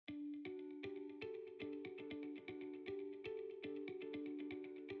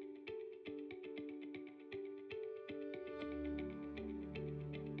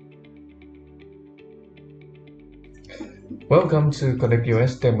Welcome to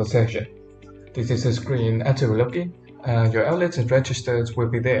ConnectPOS Demo Session. This is the screen after login. Your outlets and registers will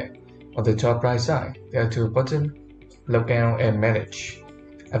be there. On the top right side, there are two buttons, Logout and Manage.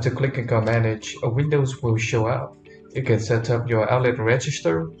 After clicking on Manage, a window will show up. You can set up your outlet and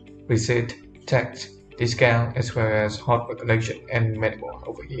register, receipt, tax, discount, as well as hardware connection and many more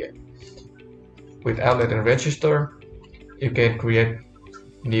over here. With outlet and register, you can create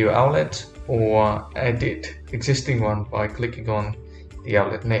new outlets or edit existing one by clicking on the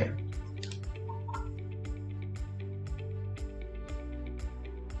outlet name.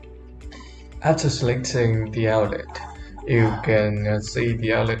 After selecting the outlet, you can see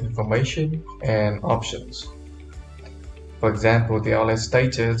the outlet information and options. For example, the outlet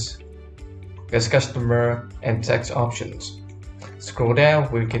status, guest customer, and tax options. Scroll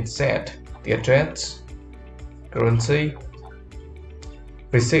down, we can set the address, currency,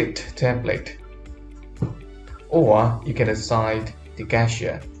 receipt template, or you can assign the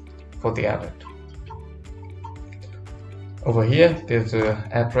cashier for the outlet. Over here, there's a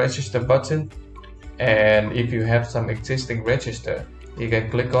Add Register button, and if you have some existing register, you can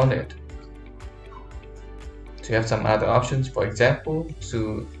click on it. So you have some other options, for example,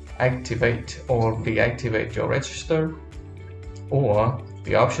 to activate or deactivate your register, or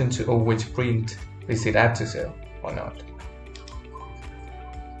the option to always print receipt after sale or not.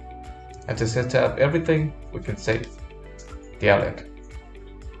 After set up everything, we can save the outlet.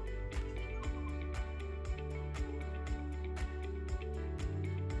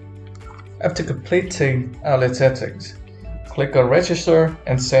 After completing outlet settings, click on Register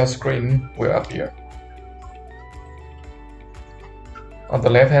and Sales screen will appear. On the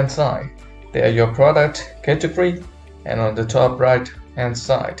left hand side, there are your product category, and on the top right hand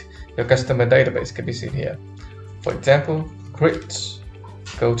side, your customer database can be seen here. For example, Crits.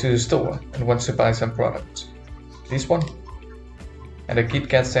 Go to the store and want to buy some products. This one and a Kit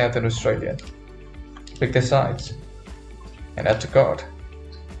Kat Southern Australia. Pick the size and add to cart.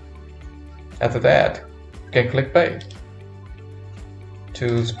 After that, you can click Pay.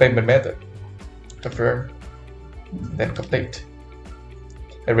 Choose payment method, confirm, then complete.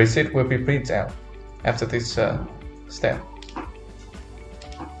 A receipt will be printed out after this step.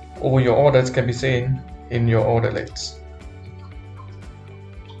 All your orders can be seen in your order list.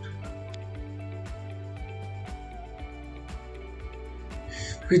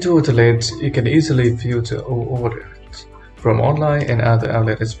 With order lists, you can easily filter all orders from online and other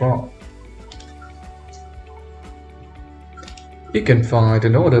outlets as well. You can find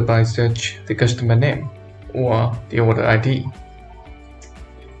an order by search the customer name or the order ID.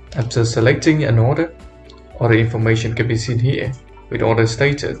 After selecting an order information can be seen here with order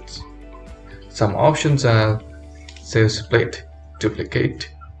status. Some options are sales split, duplicate,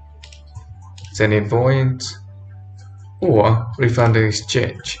 send invoice, or refund and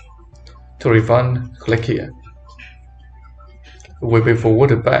exchange. To refund, click here. It will be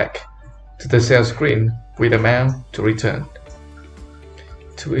forwarded back to the sales screen with amount to return.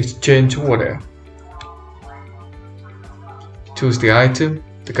 To exchange order, choose the item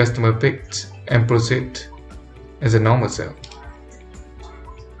the customer picked and proceed as a normal sale.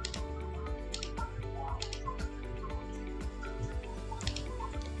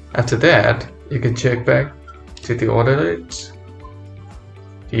 After that, you can check back to the order list.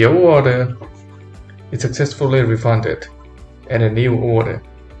 Your order is successfully refunded and a new order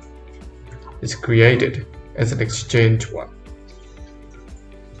is created as an exchange one.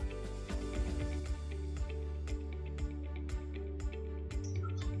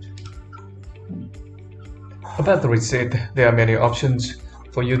 About the receipt, there are many options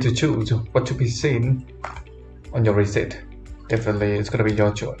for you to choose what to be seen on your receipt. Definitely, it's going to be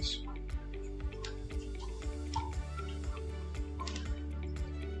your choice.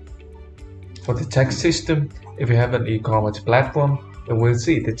 For the tax system, if you have an e-commerce platform, you will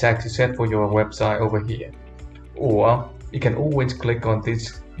see the tax set for your website over here. Or you can always click on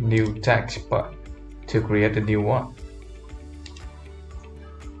this new tax button to create a new one.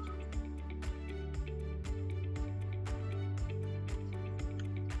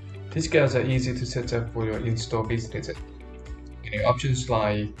 These guides are easy to set up for your in-store business. Any options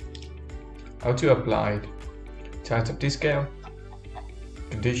like how to apply, types of discount,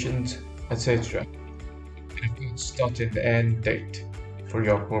 conditions, etc. And of course, start and end date for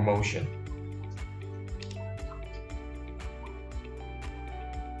your promotion.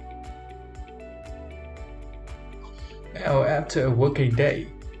 Now, after a working day,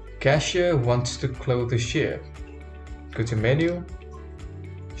 cashier wants to close the ship. Go to menu,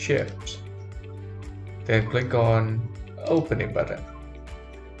 ships, then click on opening button.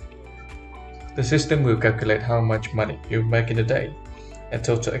 The system will calculate how much money you make in a day and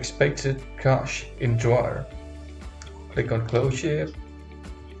total expected cash in drawer. Click on Close Shift,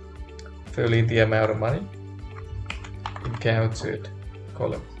 fill in the amount of money in counted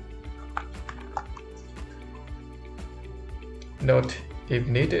column. Note if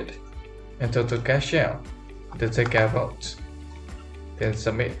needed and total cash out in the checkout box. Then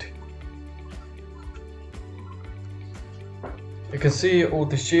submit. You can see all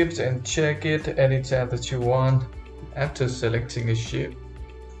the ships and check it anytime that you want after selecting a ship.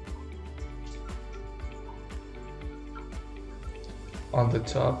 On the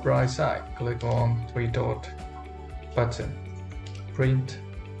top right side, click on 3-dot button, print.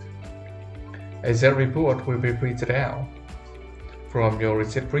 A Z report will be printed out from your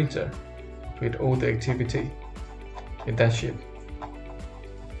receipt printer with all the activity in that ship.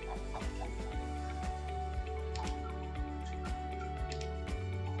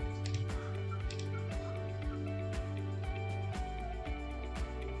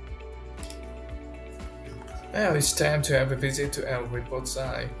 Now it's time to have a visit to our report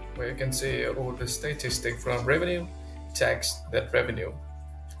side, where you can see all the statistics from revenue, tax, net revenue,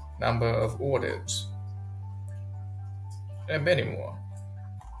 number of orders, and many more.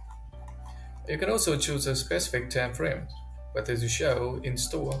 You can also choose a specific time frame, whether to show in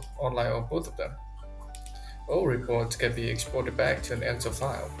store, online, or both of them. All reports can be exported back to an Excel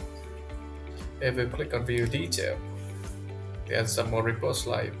file. If you click on View Detail, there are some more reports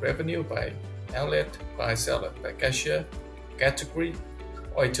like revenue by outlet, by seller, by cashier, category,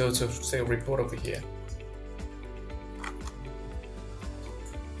 or a total sale report over here.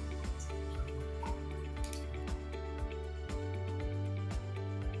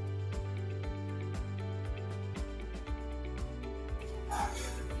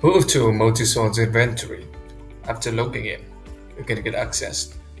 Move to multi-source inventory. After logging in, you can get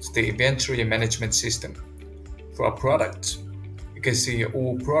access to the inventory management system. For a product, you can see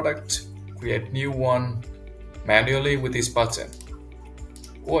all products, create new one manually with this button,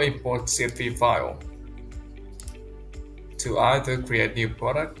 or import CSV file to either create new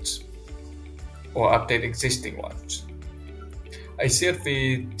products or update existing ones. A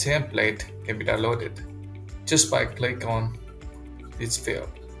CSV template can be downloaded just by clicking on this field.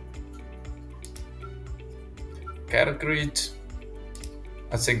 Categories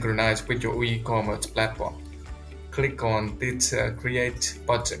are synchronized with your e-commerce platform. Click on this Create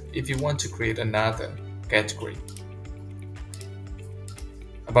button if you want to create another category.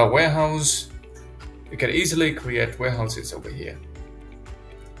 About warehouse, you can easily create warehouses over here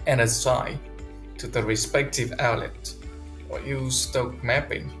and assign to the respective outlet, or use stock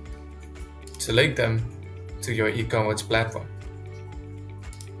mapping to link them to your e-commerce platform.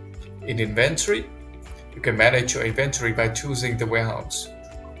 In inventory, you can manage your inventory by choosing the warehouse.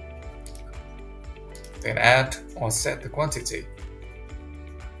 Then add or set the quantity.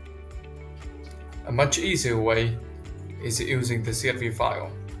 A much easier way is using the CSV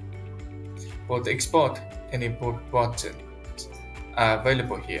file. Both export and import buttons are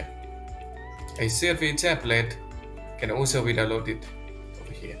available here. A CSV template can also be downloaded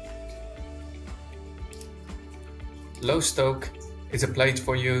over here. Low stock is a place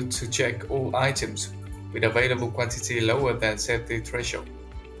for you to check all items with available quantity lower than safety threshold.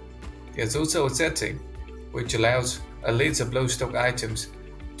 There's also a setting which allows a list of low stock items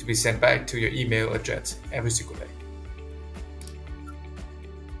to be sent back to your email address every single day.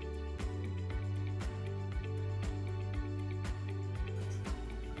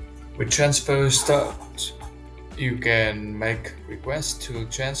 With transfer stocks, you can make requests to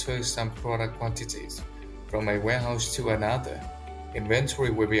transfer some product quantities from a warehouse to another. Inventory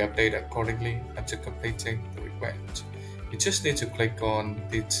will be updated accordingly after completing the request. You just need to click on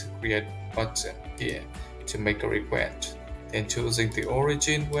this Create button here to make a request, then choosing the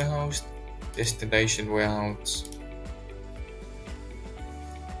origin warehouse, destination warehouse.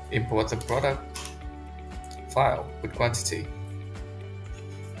 Import the product file with quantity,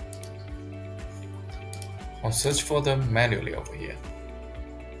 or search for them manually over here.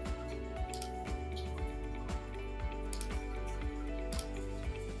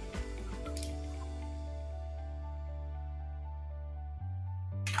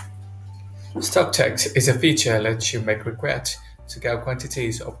 Stock text is a feature that lets you make requests to get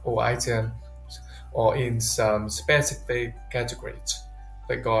quantities of all items or in some specific categories.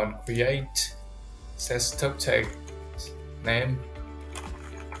 Click on Create, set stock text name,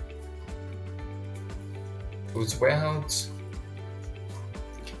 choose Warehouse,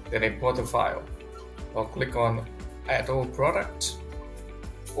 then import the file, or click on Add all products,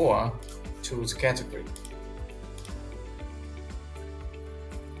 or choose Category.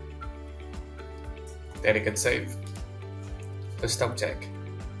 Then you can save the stock tag.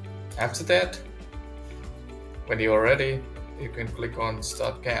 After that, when you are ready, you can click on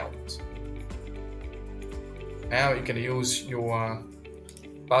Start Count. Now you can use your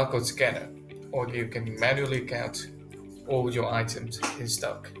barcode scanner, or you can manually count all your items in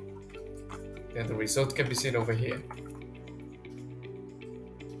stock. Then the result can be seen over here.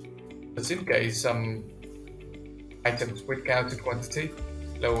 But in case some items with counted quantity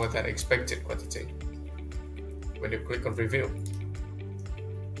lower than expected quantity, when you click on Review,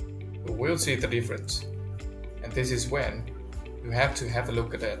 you will see the difference. And this is when you have to have a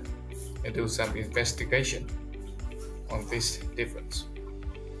look at that and do some investigation on this difference.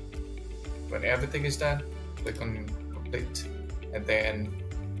 When everything is done, click on Complete, and then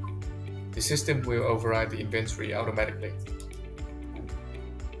the system will override the inventory automatically.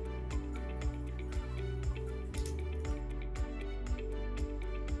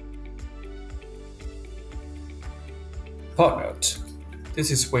 Partners.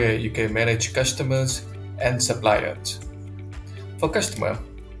 This is where you can manage customers and suppliers. For customer,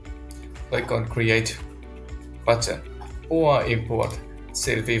 click on Create button or Import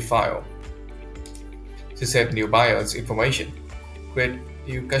CSV file. To set new buyers information, create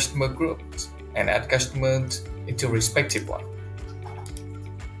new customer groups and add customers into respective one.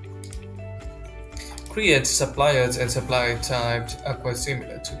 Create suppliers and supplier types are quite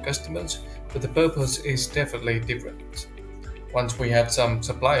similar to customers, but the purpose is definitely different. Once we have some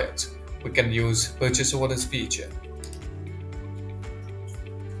suppliers, we can use purchase orders feature.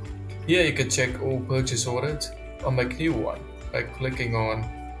 Here you can check all purchase orders or make new one by clicking on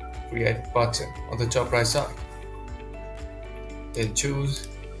Create button on the top right side. Then choose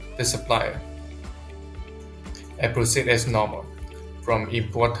the supplier and proceed as normal from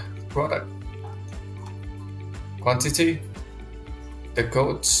Import Product, Quantity, the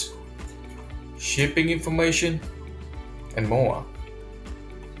codes, shipping information, and more.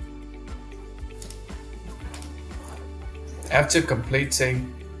 After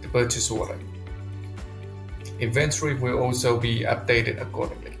completing the purchase order, inventory will also be updated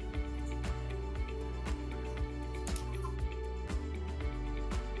accordingly.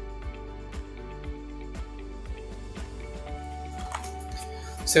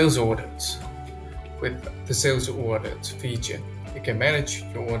 Sales orders. With the sales orders feature, you can manage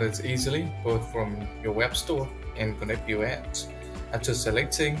your orders easily both from your web store and ConnectPOS. After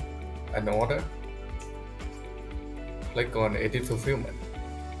selecting an order, click on Edit Fulfillment.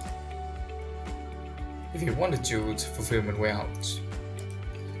 If you want to choose Fulfillment Warehouse,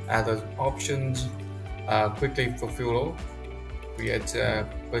 other options are Quickly Fulfill All, create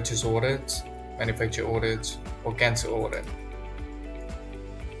purchase orders, manufacture orders, or cancel order,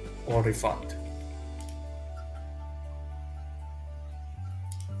 or refund.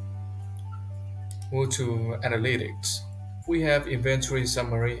 Move to Analytics. We have Inventory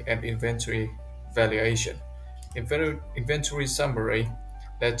Summary and Inventory Valuation. Inventory Summary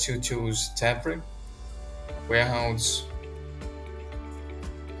lets you choose tampering, warehouse,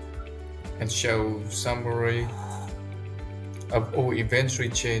 and show summary of all inventory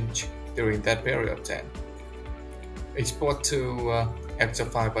change during that period of time. Export to Excel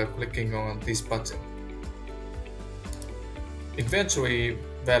file by clicking on this button. Inventory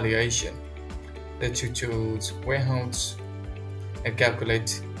Valuation lets you choose warehouse and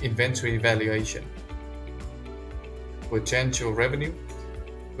calculate inventory valuation, potential revenue,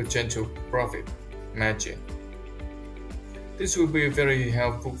 potential profit margin. This will be very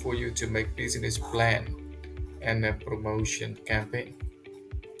helpful for you to make business plan and a promotion campaign.